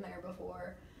even been there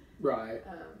before. Right.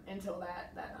 Until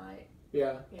that night.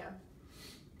 Yeah. Yeah.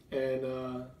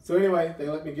 And so anyway, they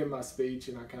let me give my speech,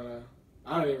 and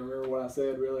I don't even remember what I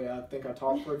said, really. I think I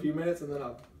talked for a few minutes, and then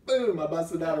I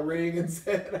busted out a ring and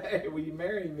said, hey, will you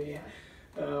marry me? Yeah.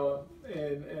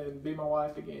 And be my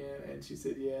wife again. And she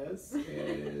said yes.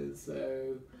 And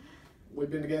so we've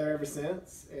been together ever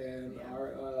since, and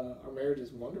our marriage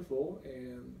is wonderful,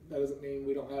 and that doesn't mean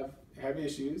we don't have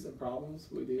issues and problems.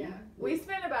 We do. Yeah. We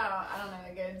spent about,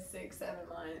 a good 6-7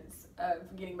 months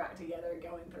of getting back together,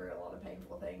 going through a lot of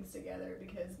painful things together,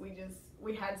 because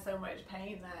we had so much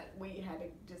pain that we had to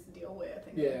just deal with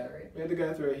and go through. We had to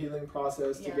go through a healing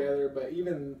process together, but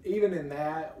even in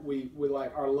that, we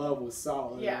like, our love was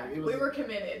solid. Yeah, we were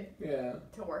committed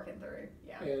to working through.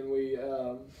 Yeah. And we,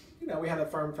 we had a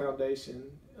firm foundation,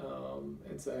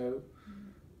 and so,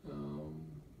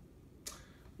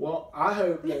 well, I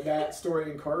hope that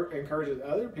story encourages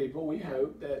other people. We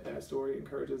hope that story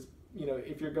encourages,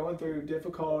 if you're going through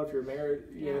difficult, if you're married,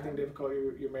 anything difficult,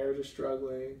 your marriage is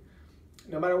struggling,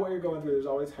 no matter what you're going through, there's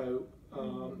always hope.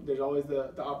 There's always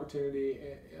the opportunity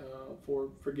for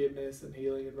forgiveness and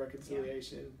healing and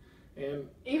reconciliation. And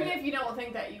even if you don't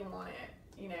think that you want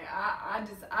it, you know,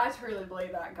 I truly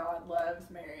believe that God loves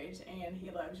marriage, and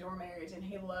He loves your marriage, and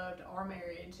He loved our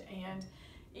marriage. And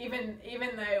even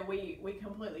though we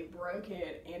completely broke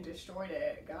it and destroyed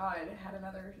it, God had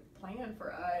another plan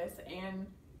for us. And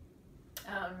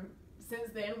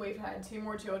since then, we've had 2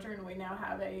 more children. We now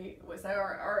have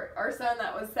our son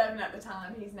that was 7 at the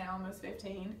time, he's now almost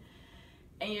 15.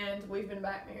 And we've been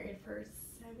back married for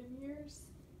 7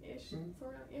 years-ish.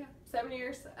 Sort of, yeah, 7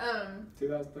 years.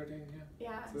 2013, yeah.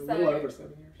 Yeah. So a little over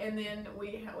 7 years. And then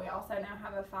we also now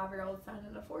have a 5-year-old son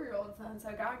and a 4-year-old son. So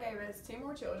God gave us 2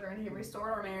 more children. He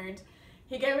restored our marriage.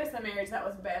 He gave us a marriage that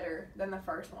was better than the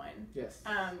first one. Yes.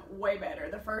 Way better.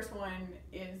 The first one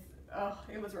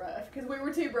it was rough because we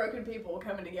were 2 broken people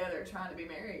coming together trying to be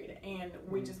married, and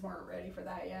we just weren't ready for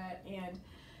that yet. And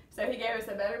so He gave us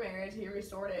a better marriage. He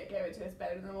restored it, gave it to us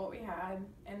better than what we had,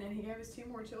 and then He gave us 2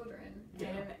 more children. Yeah.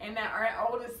 And that our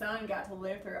oldest son got to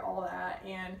live through all that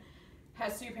and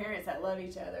has 2 parents that love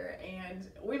each other, and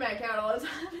we make out all the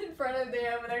time in front of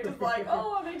them, and they're just like,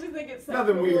 oh, they just think it's so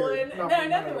nothing cool. Weird. And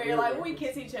nothing weird. Like when we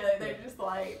kiss each other, they're just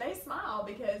like, they smile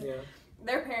because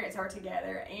their parents are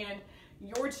together, and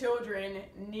your children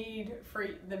need for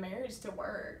the marriage to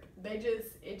work.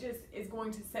 It just is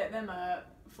going to set them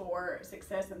up for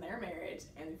success in their marriage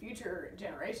and the future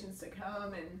generations to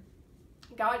come. And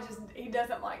God He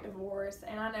doesn't like divorce.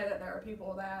 And I know that there are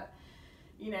people that,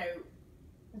 you know,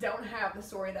 don't have the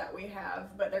story that we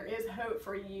have, but there is hope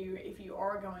for you if you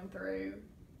are going through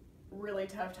really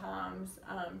tough times,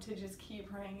 to just keep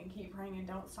praying and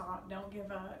don't stop, don't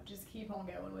give up, just keep on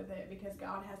going with it, because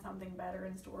God has something better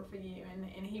in store for you,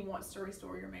 and He wants to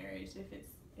restore your marriage if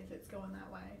it's going that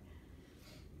way.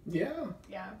 Yeah,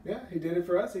 He did it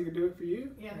for us. He could do it for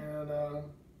you. And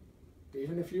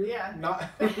even if you're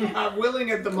not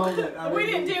willing at the moment, we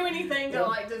didn't do anything to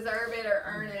like deserve it or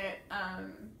earn it.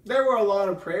 There were a lot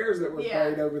of prayers that were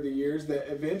prayed over the years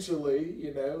that eventually,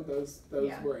 you know, those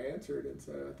were answered. And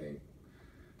so I think,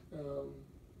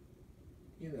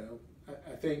 you know,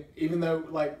 I think even though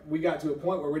like we got to a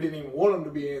point where we didn't even want them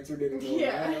to be answered anymore,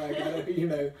 you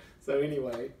know. So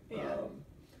anyway, we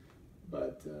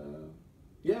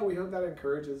hope that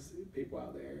encourages people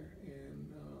out there,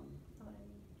 and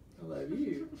I love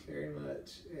you very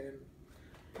much, and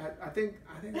I think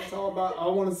that's all I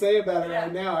want to say about it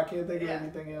right now. I can't think of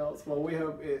anything else. Well, we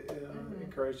hope it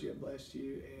encouraged you and blessed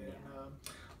you, and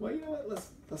well, you know what?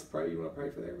 Let's pray. You want to pray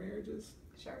for their marriages?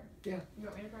 Sure. Yeah. You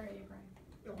want me to pray or you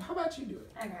pray? How about you do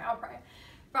it? Okay, I'll pray.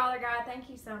 Father God, thank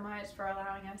you so much for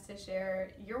allowing us to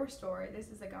share your story. This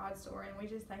is a God story, and we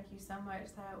just thank you so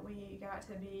much that we got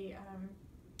to be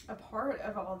a part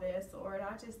of all this, Lord.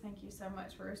 I just thank you so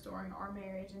much for restoring our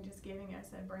marriage and just giving us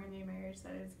a brand new marriage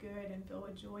that is good and filled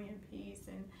with joy and peace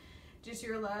and just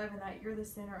your love, and that you're the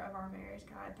center of our marriage,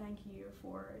 God. Thank you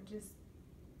for just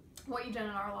what you've done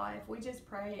in our life. We just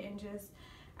pray and just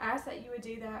ask that you would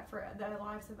do that for the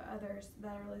lives of others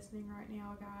that are listening right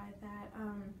now, God, that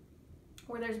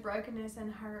where there's brokenness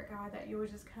and hurt, God, that you would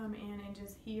just come in and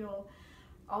just heal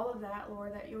all of that,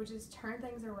 Lord, that you'll just turn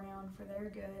things around for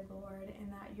their good, Lord,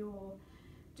 and that you'll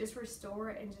just restore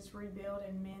and just rebuild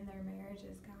and mend their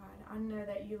marriages, God. I know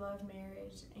that you love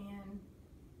marriage, and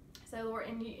so, Lord,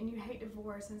 and you hate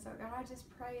divorce, and so, God, I just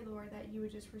pray, Lord, that you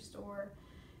would just restore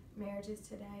marriages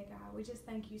today, God. We just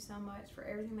thank you so much for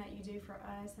everything that you do for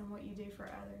us and what you do for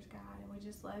others, God, and we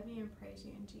just love you and praise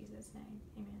you in Jesus' name.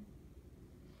 Amen.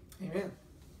 Amen.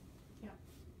 Yeah.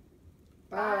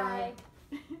 Bye.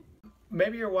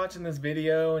 Maybe you're watching this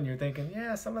video and you're thinking,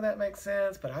 yeah, some of that makes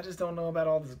sense, but I just don't know about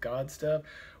all this God stuff.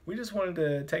 We just wanted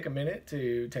to take a minute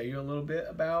to tell you a little bit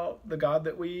about the God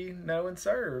that we know and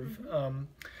serve.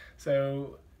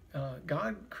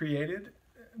 God created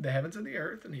the heavens and the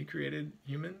earth, and he created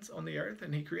humans on the earth,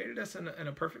 and he created us in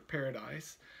a perfect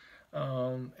paradise.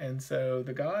 And so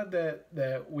the God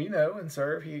that we know and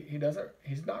serve,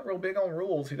 he's not real big on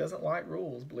rules. He doesn't like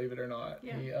rules, believe it or not.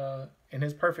 Yeah. In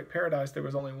his perfect paradise, there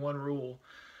was only one rule.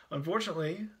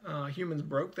 Unfortunately, humans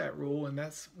broke that rule, and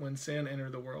that's when sin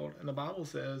entered the world. And the Bible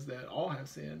says that all have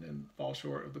sinned and fall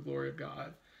short of the glory of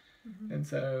God. Mm-hmm. And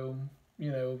so,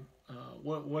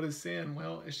 what is sin?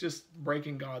 Well, it's just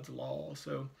breaking God's law.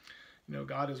 So,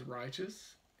 God is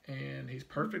righteous, and he's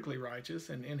perfectly righteous,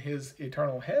 and in his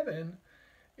eternal heaven,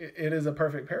 it is a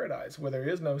perfect paradise where there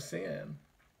is no sin.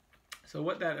 So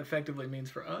what that effectively means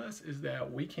for us is that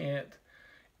we can't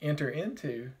enter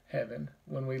into heaven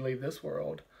when we leave this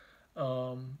world,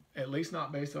 at least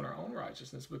not based on our own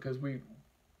righteousness, because we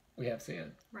have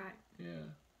sin. Right. Yeah.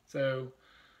 So,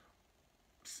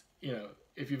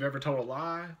 if you've ever told a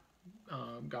lie,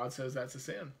 God says that's a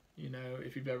sin. You know,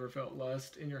 if you've ever felt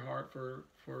lust in your heart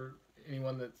for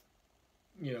anyone that's,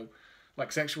 you know,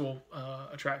 like sexual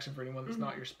attraction for anyone that's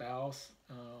not your spouse,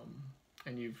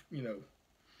 and you've, you know,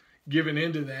 given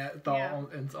into that thought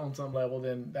on some level,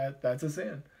 then that's a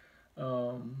sin.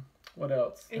 What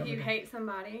else? If you hate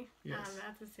somebody, yes.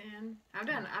 That's a sin. I've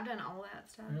done all that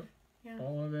stuff. Yep. Yeah.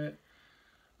 All of it.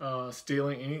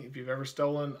 Stealing if you've ever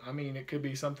stolen, I mean, it could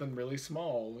be something really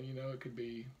small. You know, it could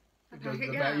be.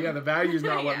 The value is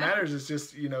not what matters. It's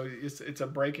just, you know, it's a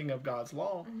breaking of God's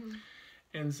law,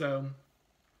 and so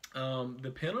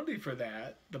the penalty for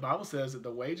that, the Bible says that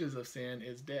the wages of sin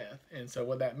is death, and so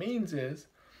what that means is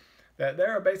that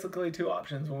there are basically two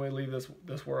options when we leave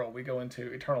this world. We go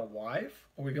into eternal life,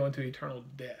 or we go into eternal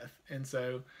death, and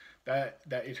so that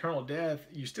eternal death,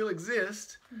 you still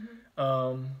exist,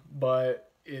 but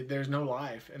there's no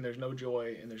life, and there's no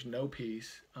joy, and there's no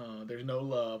peace, there's no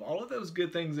love. All of those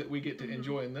good things that we get to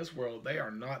enjoy in this world, they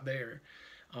are not there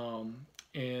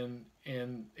in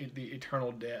the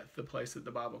eternal death, the place that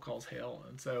the Bible calls hell.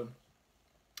 And so,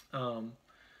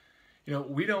 you know,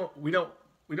 we don't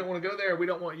want to go there. We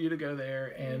don't want you to go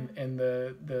there. And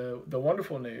the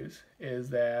wonderful news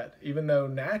is that even though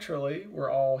naturally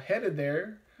we're all headed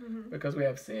there because we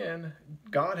have sin,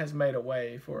 God has made a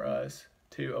way for us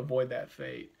to avoid that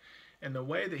fate. And the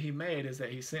way that he made is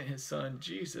that he sent his son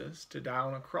Jesus to die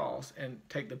on a cross and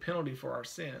take the penalty for our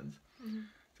sins.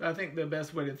 So I think the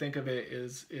best way to think of it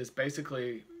is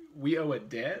basically we owe a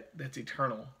debt that's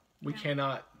eternal. We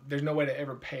cannot, there's no way to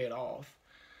ever pay it off.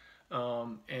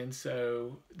 And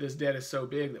so this debt is so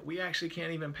big that we actually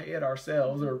can't even pay it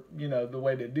ourselves, or, you know, the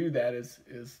way to do that is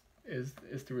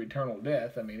through eternal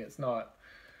death. I mean, it's not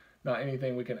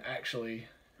anything we can actually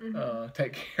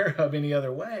take care of any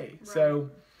other way. Right.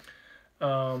 So,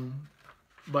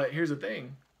 but here's the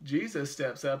thing. Jesus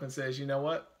steps up and says, you know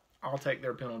what? I'll take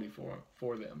their penalty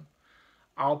for them.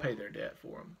 I'll pay their debt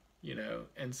for them, you know?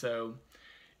 And so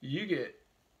you get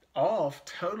off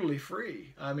totally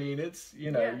free. I mean, it's, you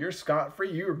know, you're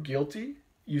scot-free. You're guilty.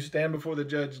 You stand before the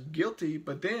judge guilty,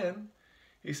 but then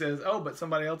he says, oh, but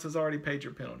somebody else has already paid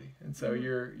your penalty. And so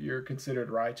you're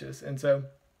considered righteous. And so,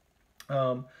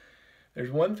 there's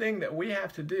one thing that we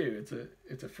have to do.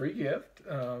 It's a free gift.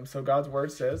 So God's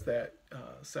word says that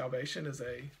salvation is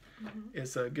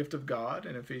a gift of God.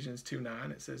 In Ephesians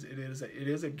 2:9, it says it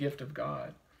is a gift of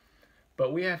God,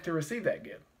 but we have to receive that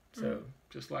gift. So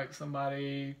just like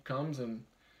somebody comes and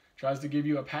tries to give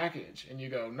you a package, and you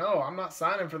go, "No, I'm not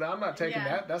signing for that. I'm not taking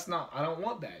that. That's not. I don't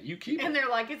want that. You keep it." And they're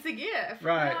like, "It's a gift.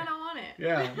 Right? No, I don't want it."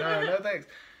 Yeah. No thanks.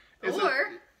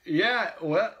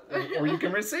 Or you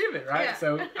can receive it, right? Yeah.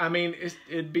 So, I mean,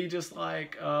 it'd be just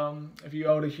like if you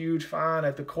owed a huge fine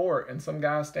at the court and some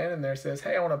guy standing there says,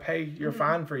 hey, I want to pay your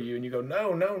fine for you. And you go,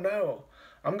 no,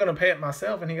 I'm going to pay it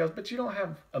myself. And he goes, but you don't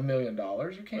have $1 million.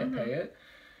 You can't pay it.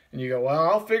 And you go, well,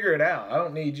 I'll figure it out. I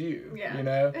don't need you. Yeah. You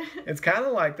know, it's kind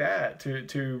of like that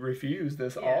to refuse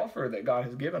this offer that God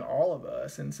has given all of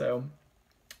us. And so,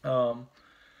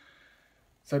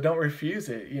 so don't refuse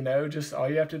it, you know, just all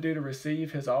you have to do to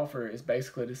receive his offer is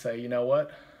basically to say, you know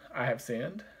what, I have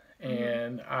sinned,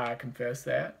 and I confess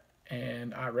that,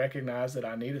 and I recognize that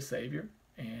I need a Savior,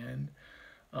 and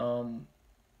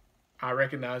I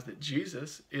recognize that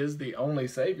Jesus is the only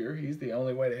Savior. He's the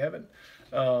only way to heaven.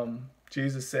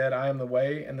 Jesus said, I am the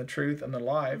way and the truth and the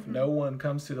life. No one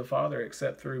comes to the Father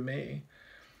except through me.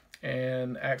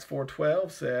 And Acts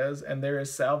 4:12 says, and there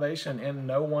is salvation in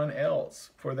no one else,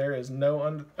 for there is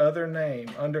no other name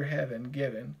under heaven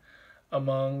given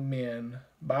among men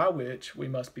by which we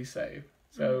must be saved.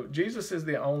 So Jesus is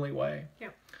the only way.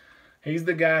 Yep. He's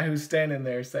the guy who's standing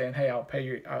there saying, hey, I'll pay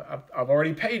your, I've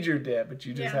already paid your debt, but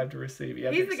you just have to receive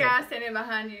it. He's the guy standing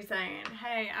behind you saying,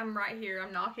 hey, I'm right here.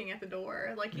 I'm knocking at the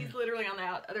door. Like he's literally on the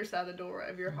other side of the door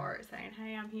of your heart saying,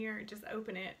 hey, I'm here. Just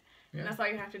open it. And that's all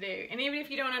you have to do. And even if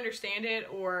you don't understand it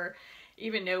or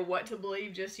even know what to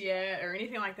believe just yet or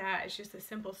anything like that, it's just a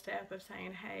simple step of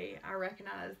saying, hey, I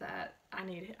recognize that I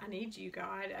need you,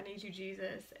 God. I need you,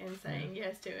 Jesus, and saying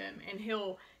yes to him. And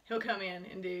he'll come in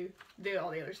and do all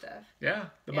the other stuff. Yeah.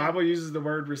 The Bible uses the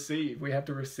word receive. We have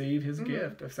to receive his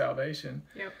gift of salvation.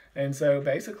 Yep. And so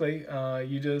basically,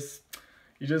 you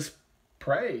just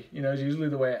pray. You know, it's usually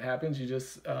the way it happens. You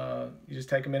just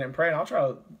take a minute and pray, and I'll try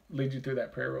to lead you through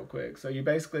that prayer real quick. So you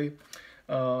basically,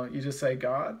 you just say,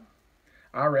 God,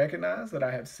 I recognize that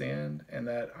I have sinned and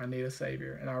that I need a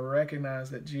Savior, and I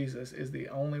recognize that Jesus is the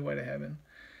only way to heaven.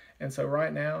 And so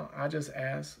right now, I just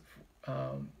ask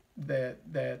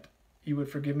that you would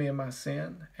forgive me of my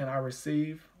sin, and I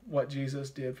receive what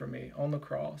Jesus did for me on the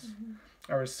cross.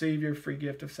 I receive your free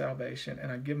gift of salvation,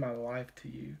 and I give my life to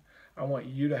you. I want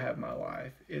you to have my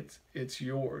life. It's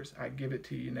yours. I give it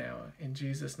to you now. In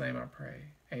Jesus' name I pray.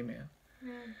 Amen.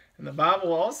 Amen. And the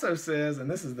Bible also says, and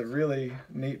this is the really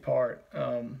neat part,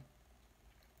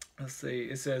 let's see,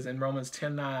 it says in Romans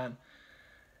 10:9,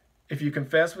 if you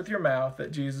confess with your mouth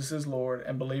that Jesus is Lord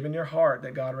and believe in your heart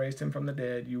that God raised him from the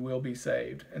dead, you will be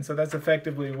saved. And so that's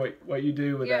effectively what you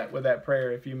do with that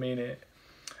prayer if you mean it.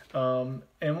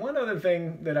 And one other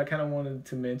thing that I kind of wanted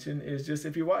to mention is just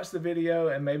if you watch the video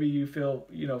and maybe you feel,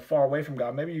 far away from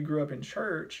God, maybe you grew up in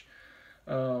church,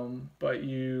 but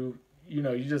you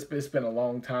just, it's been a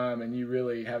long time and you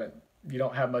really you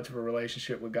don't have much of a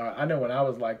relationship with God. I know when I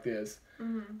was like this,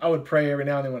 I would pray every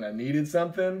now and then when I needed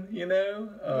something,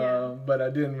 but I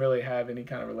didn't really have any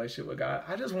kind of relationship with God.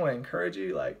 I just want to encourage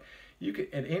you, like, you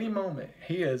could, at any moment,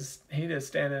 he is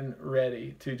standing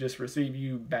ready to just receive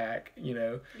you back,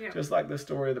 just like the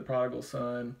story of the prodigal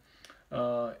son.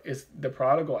 The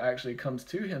prodigal actually comes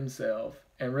to himself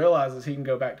and realizes he can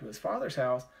go back to his father's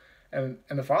house. And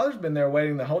the father's been there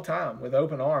waiting the whole time with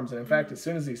open arms. And in fact, as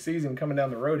soon as he sees him coming down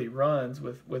the road, he runs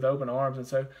with open arms. And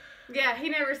so, yeah, he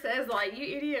never says, like,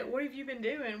 you idiot, what have you been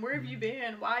doing? Where have you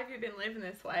been? Why have you been living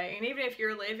this way? And even if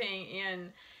you're living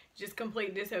in just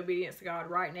complete disobedience to God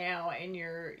right now, and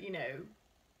you're,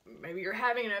 maybe you're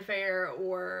having an affair,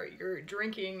 or you're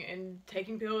drinking and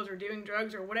taking pills or doing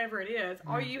drugs or whatever it is,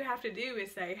 all you have to do is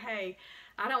say, hey,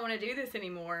 I don't want to do this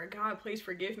anymore. God, please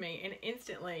forgive me. And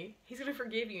instantly, he's going to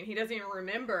forgive you. And he doesn't even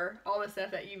remember all the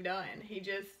stuff that you've done.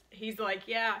 He's like,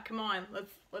 yeah, come on,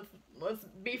 let's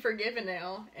be forgiven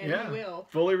now. And he will.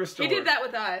 Fully restored. He did that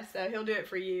with us, so he'll do it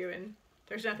for you. And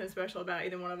there's nothing special about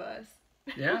either one of us.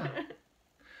 Yeah.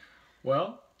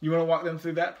 Well, you want to walk them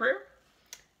through that prayer?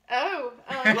 Oh,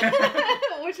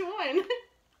 which one?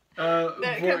 Come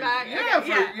back.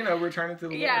 Returning to the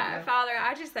Lord. Yeah, Father,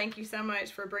 I just thank you so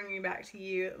much for bringing me back to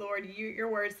you. Lord,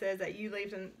 your word says that you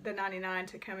leave the 99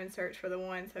 to come and search for the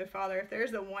one. So, Father, if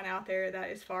there's the one out there that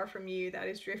is far from you, that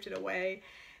has drifted away,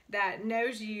 that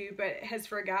knows you but has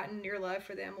forgotten your love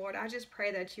for them, Lord, I just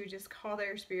pray that you just call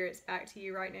their spirits back to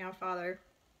you right now, Father,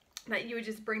 that you would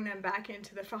just bring them back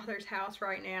into the Father's house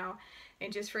right now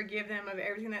and just forgive them of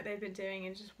everything that they've been doing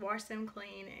and just wash them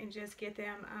clean and just get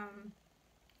them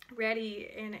ready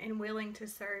and willing to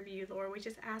serve you, Lord. We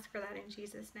just ask for that in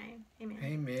Jesus' name. Amen.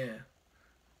 Amen.